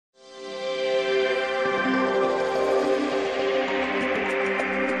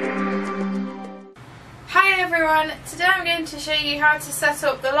everyone, today I'm going to show you how to set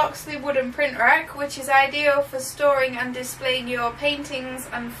up the Loxley wooden print rack, which is ideal for storing and displaying your paintings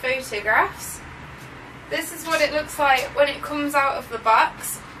and photographs. This is what it looks like when it comes out of the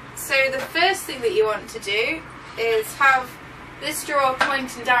box. So the first thing that you want to do is have this drawer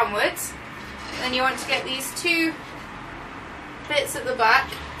pointing downwards. Then you want to get these two bits at the back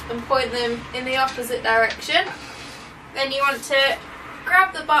and point them in the opposite direction. Then you want to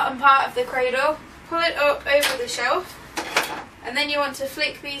grab the bottom part of the cradle, pull it up over the shelf, and then you want to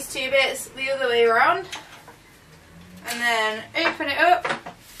flick these two bits the other way around and then open it up,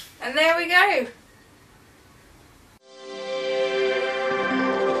 and there we go.